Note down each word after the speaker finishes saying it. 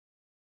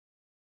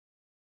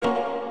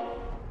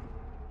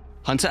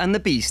Hunter and the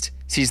Beast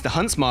sees the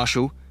Hunts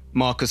Marshal,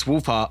 Markus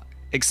Wulfhart,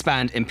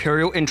 expand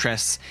imperial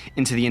interests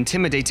into the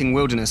intimidating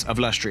wilderness of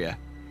Lustria.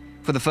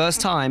 For the first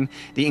time,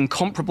 the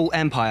incomparable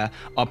Empire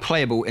are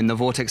playable in the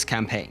Vortex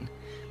campaign,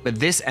 but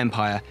this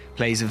Empire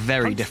plays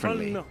very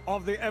differently.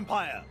 Of the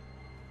Empire,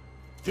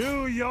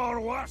 do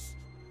your worst.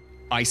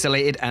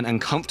 Isolated and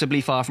uncomfortably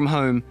far from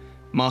home,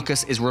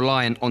 Markus is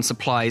reliant on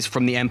supplies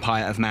from the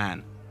Empire of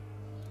Man.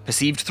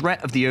 Perceived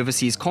threat of the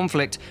overseas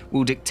conflict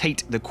will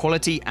dictate the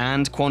quality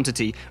and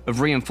quantity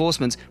of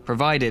reinforcements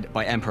provided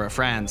by Emperor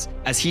Franz,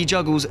 as he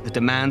juggles the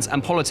demands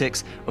and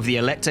politics of the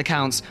Elector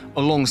Counts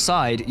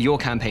alongside your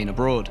campaign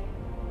abroad.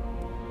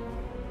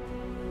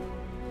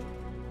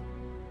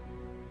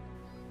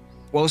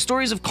 While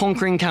stories of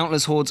conquering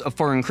countless hordes of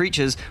foreign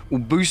creatures will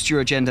boost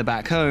your agenda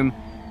back home,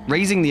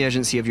 raising the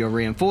urgency of your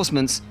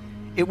reinforcements,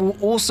 it will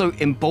also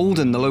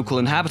embolden the local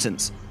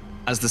inhabitants,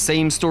 as the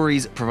same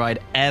stories provide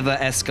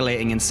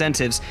ever-escalating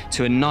incentives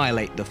to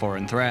annihilate the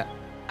foreign threat.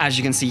 As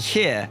you can see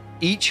here,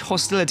 each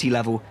hostility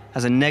level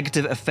has a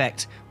negative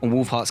effect on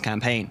Wulfhart's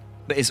campaign,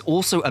 but is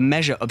also a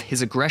measure of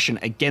his aggression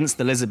against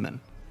the Lizardmen.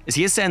 As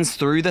he ascends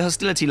through the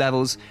hostility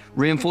levels,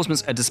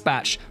 reinforcements are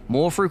dispatched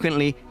more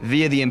frequently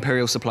via the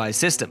Imperial supply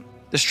system.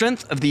 The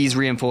strength of these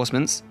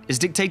reinforcements is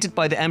dictated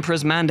by the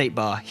Emperor's mandate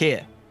bar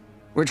here,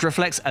 which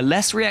reflects a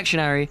less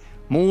reactionary,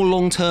 more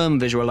long-term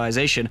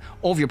visualization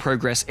of your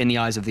progress in the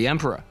eyes of the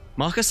Emperor.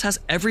 Markus has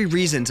every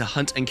reason to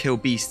hunt and kill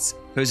beasts,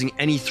 posing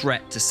any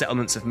threat to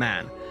settlements of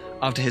man,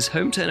 after his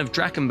home turn of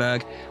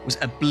Drakkenberg was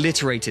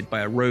obliterated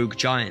by a rogue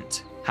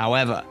giant.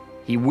 However,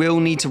 he will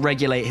need to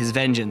regulate his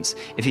vengeance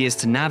if he is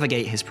to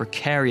navigate his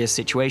precarious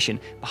situation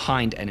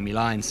behind enemy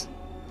lines.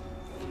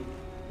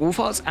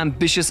 Wulfhart's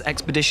ambitious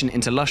expedition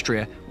into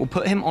Lustria will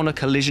put him on a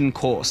collision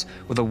course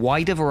with a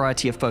wider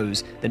variety of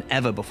foes than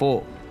ever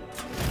before.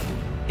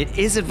 It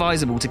is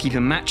advisable to keep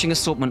a matching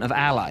assortment of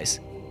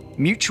allies,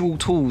 mutual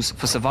tools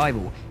for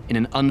survival in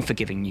an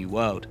unforgiving new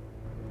world.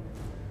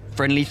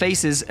 Friendly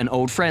faces and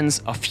old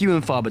friends are few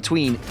and far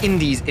between in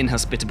these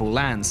inhospitable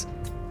lands,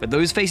 but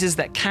those faces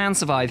that can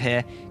survive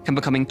here can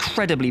become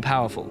incredibly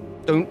powerful.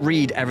 Don't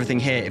read everything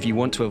here if you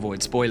want to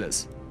avoid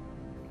spoilers.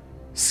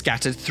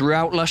 Scattered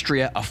throughout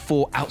Lustria are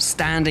 4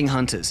 outstanding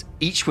hunters,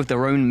 each with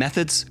their own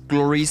methods,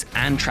 glories,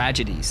 and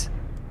tragedies.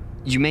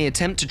 You may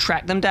attempt to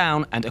track them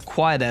down and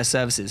acquire their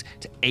services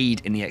to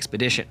aid in the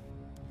expedition.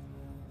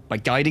 By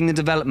guiding the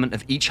development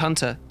of each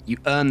hunter, you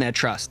earn their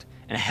trust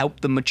and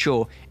help them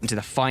mature into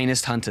the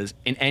finest hunters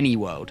in any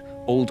world,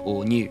 old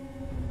or new.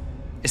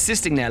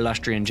 Assisting their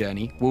Lustrian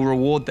journey will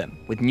reward them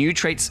with new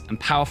traits and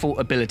powerful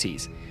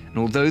abilities, and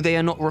although they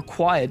are not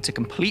required to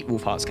complete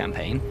Wulfhart's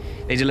campaign,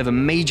 they deliver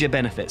major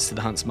benefits to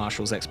the Hunts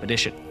Marshal's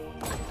expedition.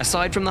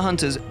 Aside from the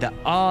hunters, there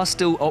are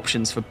still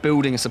options for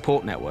building a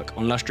support network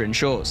on Lustrian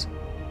shores.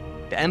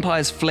 The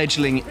Empire's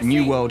fledgling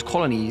New World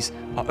colonies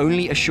are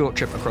only a short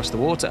trip across the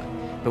water,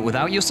 but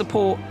without your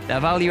support,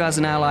 their value as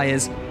an ally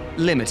is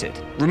limited.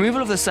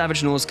 Removal of the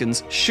savage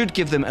Norskins should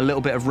give them a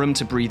little bit of room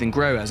to breathe and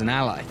grow as an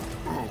ally.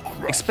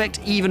 Expect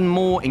even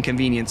more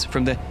inconvenience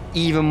from the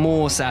even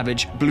more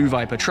savage Blue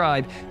Viper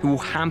tribe, who will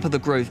hamper the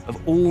growth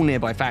of all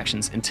nearby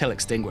factions until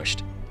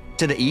extinguished.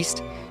 To the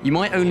east, you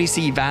might only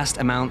see vast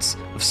amounts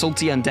of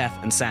salty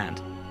undeath and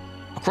sand.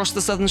 Across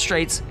the southern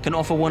straits can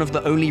offer one of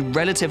the only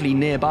relatively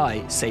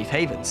nearby safe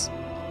havens.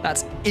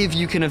 That's if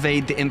you can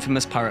evade the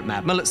infamous pirate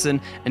Mad Mulletson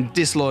and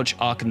dislodge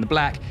Arkan the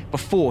Black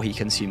before he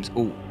consumes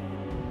all.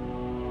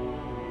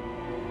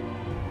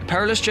 A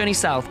perilous journey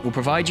south will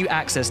provide you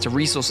access to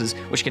resources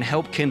which can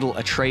help kindle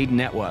a trade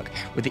network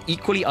with the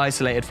equally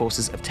isolated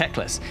forces of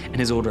Teclis and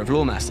his Order of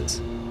Lawmasters,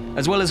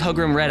 as well as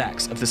Hugrim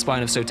Redax of the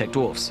Spine of Sotek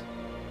Dwarfs.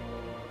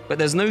 But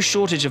there's no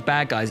shortage of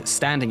bad guys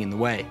standing in the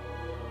way.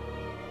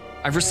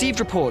 I've received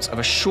reports of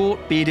a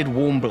short, bearded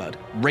warmblood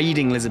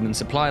raiding Lizardman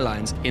supply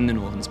lines in the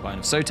northern Spine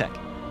of Sotek,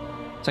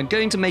 so I'm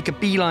going to make a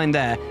beeline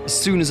there as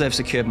soon as I've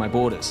secured my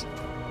borders.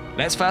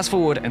 Let's fast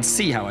forward and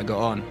see how I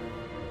got on.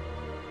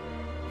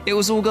 It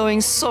was all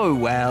going so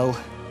well.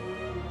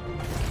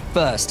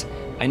 First,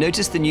 I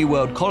noticed the New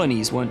World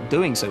colonies weren't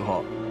doing so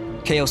hot,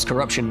 chaos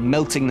corruption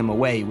melting them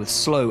away with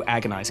slow,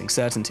 agonizing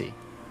certainty.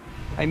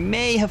 I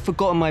may have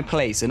forgotten my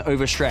place and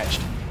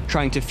overstretched,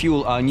 trying to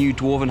fuel our new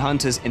dwarven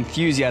hunters'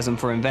 enthusiasm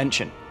for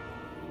invention.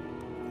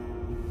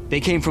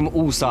 They came from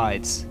all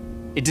sides.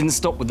 It didn't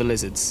stop with the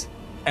lizards.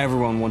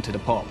 Everyone wanted a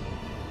pop.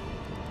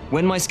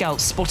 When my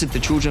scouts spotted the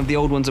Children of the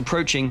Old Ones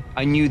approaching,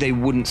 I knew they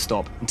wouldn't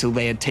stop until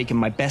they had taken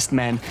my best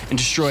men and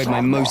destroyed my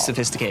most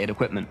sophisticated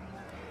equipment.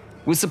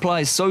 With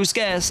supplies so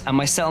scarce and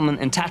my settlement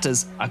in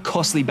tatters, a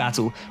costly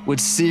battle would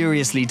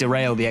seriously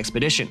derail the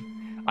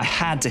expedition. I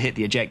had to hit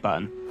the eject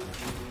button.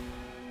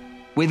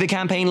 With a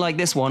campaign like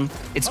this one,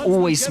 it's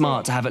always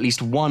smart to have at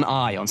least one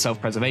eye on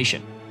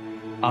self-preservation.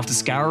 After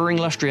scouring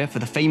Lustria for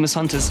the famous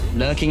hunters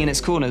lurking in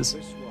its corners,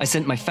 I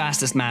sent my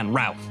fastest man,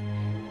 Ralph,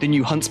 the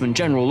new Huntsman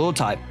General Lord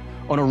type,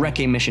 on a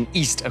wrecking mission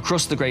east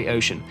across the Great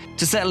Ocean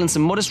to settle in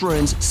some modest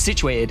ruins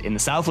situated in the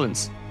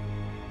Southlands.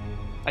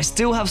 I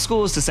still have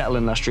scores to settle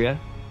in Lustria,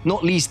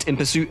 not least in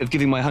pursuit of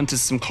giving my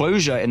hunters some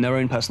closure in their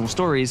own personal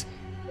stories,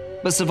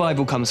 but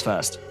survival comes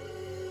first.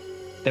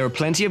 There are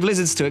plenty of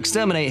lizards to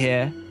exterminate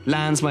here,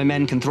 lands my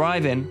men can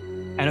thrive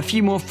in, and a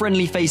few more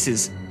friendly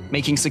faces,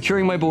 making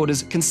securing my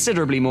borders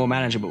considerably more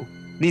manageable.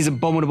 These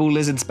abominable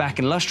lizards back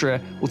in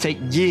Lustria will take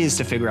years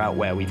to figure out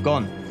where we've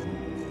gone.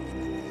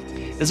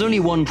 There's only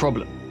one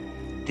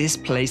problem. This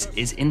place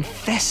is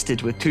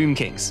infested with Tomb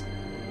Kings.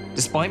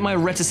 Despite my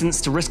reticence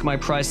to risk my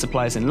prize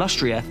supplies in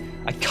Lustria,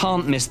 I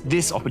can't miss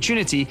this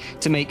opportunity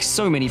to make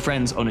so many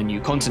friends on a new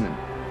continent.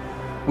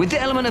 With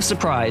the element of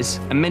surprise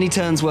and many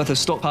turns worth of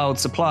stockpiled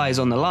supplies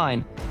on the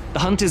line, the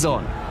hunt is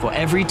on for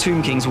every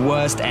Tomb King's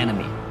worst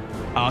enemy,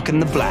 Arkan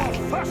the Black.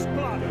 First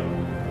blood.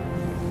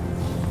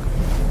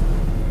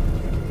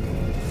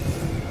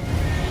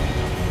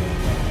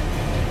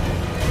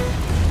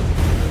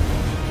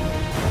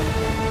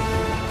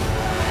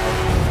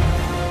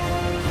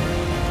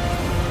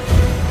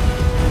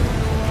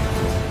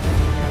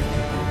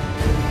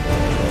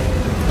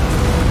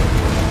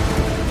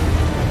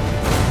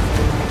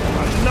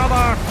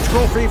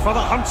 Trophy for the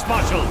Hunts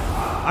Marshal.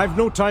 I've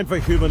no time for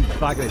human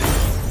baggage.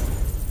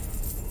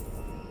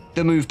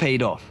 The move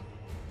paid off.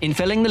 In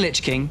felling the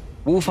Lich King,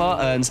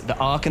 Wulfhart earns the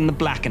Arkan the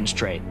Blackened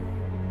trait,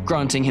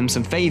 granting him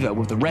some favor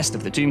with the rest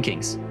of the Tomb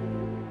Kings.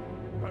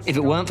 If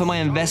it weren't for my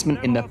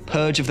investment in the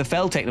Purge of the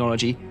Fell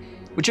technology,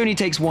 which only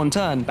takes one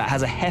turn but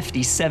has a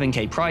hefty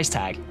 7k price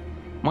tag,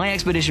 my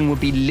expedition would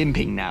be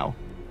limping now.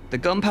 The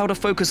gunpowder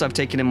focus I've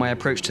taken in my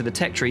approach to the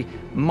tech tree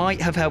might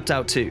have helped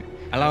out too,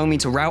 allowing me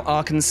to rout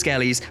Arkan's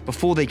skellies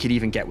before they could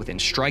even get within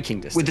striking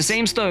distance. With the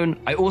same stone,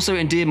 I also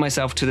endeared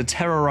myself to the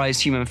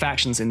terrorized human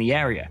factions in the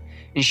area,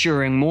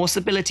 ensuring more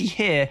stability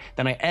here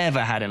than I ever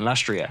had in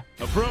Lustria.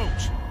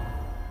 Approach!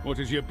 What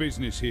is your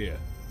business here?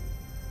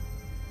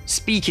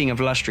 Speaking of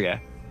Lustria,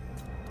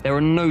 there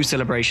are no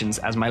celebrations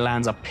as my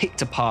lands are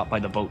picked apart by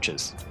the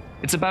vultures.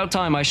 It's about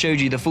time I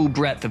showed you the full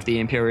breadth of the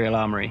Imperial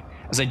Armory,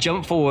 as I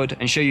jump forward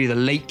and show you the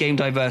late game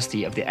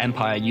diversity of the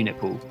Empire unit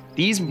pool.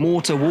 These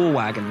mortar war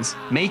wagons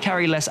may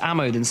carry less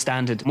ammo than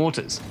standard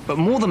mortars, but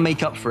more than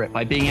make up for it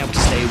by being able to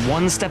stay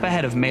one step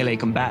ahead of melee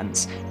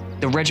combatants.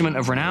 The Regiment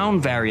of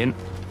Renown variant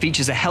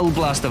features a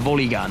Hellblaster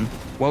volley gun.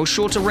 While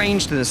shorter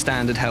range than the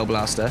standard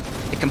Hellblaster,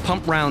 it can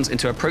pump rounds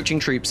into approaching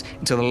troops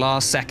until the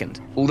last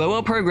second. Although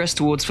our progress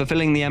towards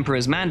fulfilling the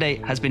Emperor's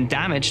mandate has been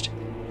damaged,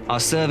 our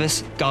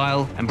service,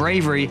 guile, and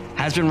bravery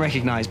has been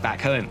recognized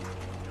back home.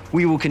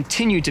 We will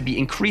continue to be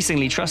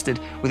increasingly trusted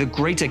with a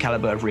greater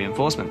caliber of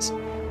reinforcements,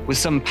 with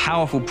some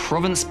powerful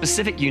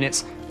province-specific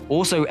units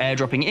also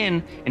airdropping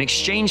in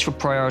exchange for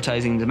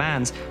prioritizing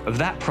demands of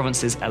that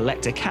province's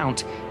elector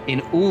count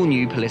in all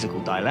new political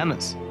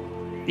dilemmas.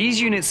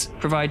 These units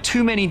provide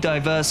too many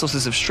diverse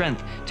sources of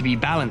strength to be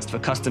balanced for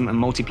custom and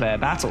multiplayer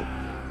battle,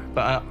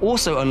 but are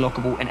also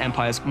unlockable in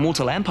Empire's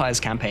Mortal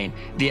Empires campaign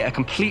via a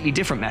completely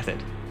different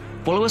method.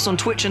 Follow us on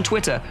Twitch and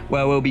Twitter,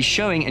 where we'll be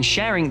showing and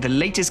sharing the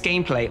latest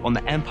gameplay on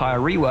the Empire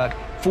rework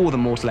for the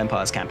Mortal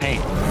Empires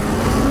campaign.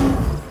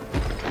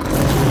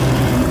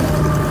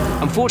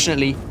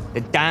 Unfortunately,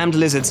 the damned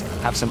lizards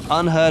have some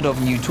unheard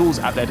of new tools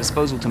at their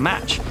disposal to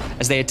match,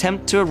 as they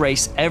attempt to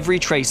erase every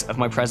trace of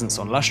my presence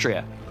on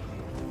Lustria.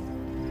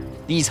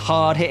 These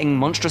hard-hitting,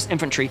 monstrous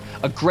infantry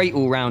are great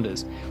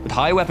all-rounders. With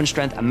high weapon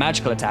strength and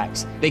magical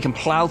attacks, they can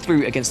plow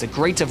through against a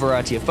greater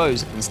variety of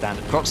foes than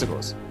standard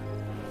Kroxigors.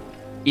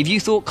 If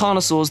you thought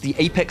Carnosaur's the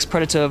apex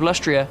predator of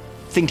Lustria,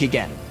 think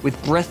again.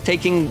 With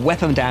breathtaking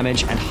weapon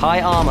damage and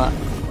high armor,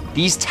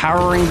 these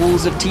towering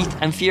walls of teeth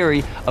and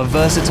fury are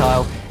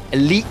versatile,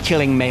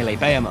 elite-killing melee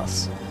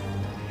behemoths.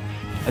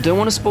 I don't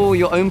want to spoil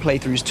your own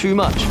playthroughs too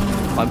much,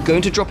 but I'm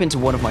going to drop into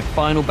one of my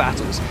final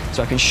battles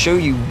so I can show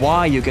you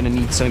why you're going to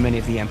need so many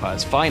of the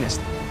Empire's finest.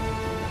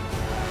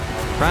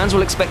 Franz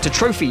will expect a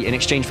trophy in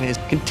exchange for his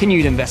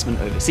continued investment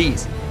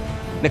overseas.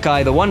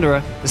 Nakai the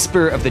Wanderer, the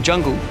spirit of the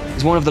jungle,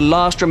 is one of the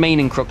last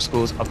remaining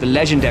Kroxigors of the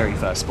legendary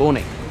first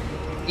spawning.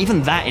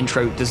 Even that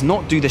intro does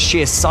not do the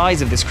sheer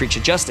size of this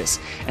creature justice,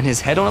 and his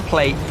head on a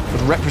plate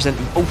would represent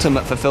the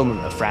ultimate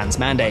fulfillment of Fran's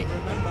mandate.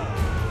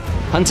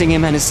 Hunting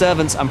him and his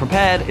servants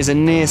unprepared is a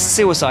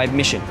near-suicide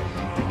mission,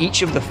 and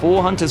each of the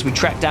 4 hunters we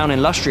track down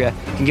in Lustria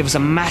can give us a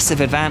massive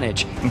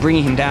advantage in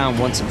bringing him down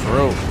once and for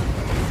all.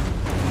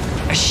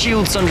 A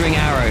shield-sundering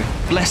arrow,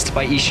 blessed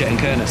by Isha and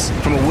Kurnus,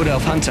 from a Wood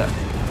Elf hunter.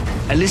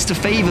 A list of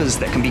favors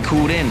that can be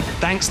called in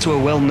thanks to a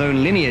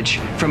well-known lineage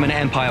from an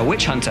Empire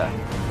witch hunter.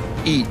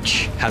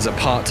 Each has a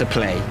part to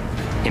play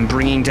in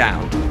bringing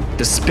down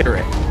the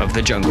spirit of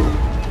the jungle.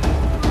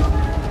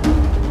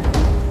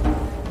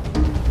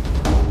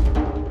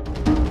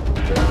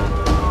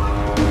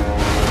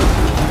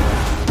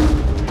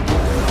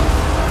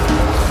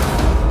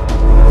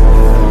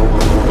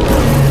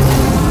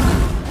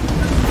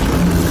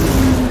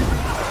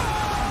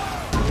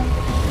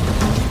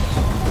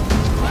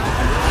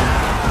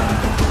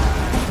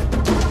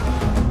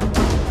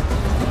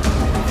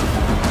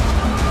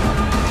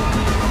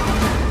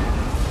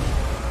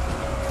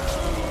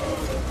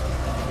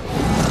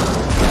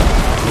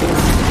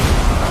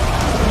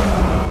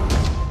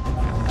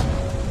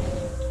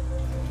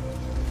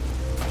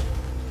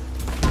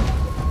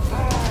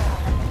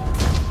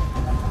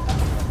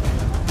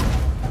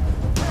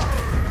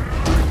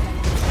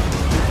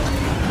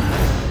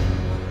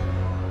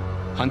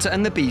 Hunter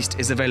and the Beast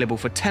is available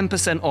for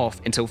 10%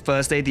 off until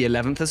Thursday the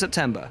 11th of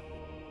September.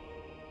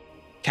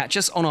 Catch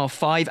us on our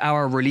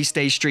 5-hour release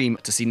day stream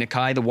to see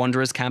Nakai the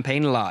Wanderer's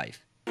campaign live.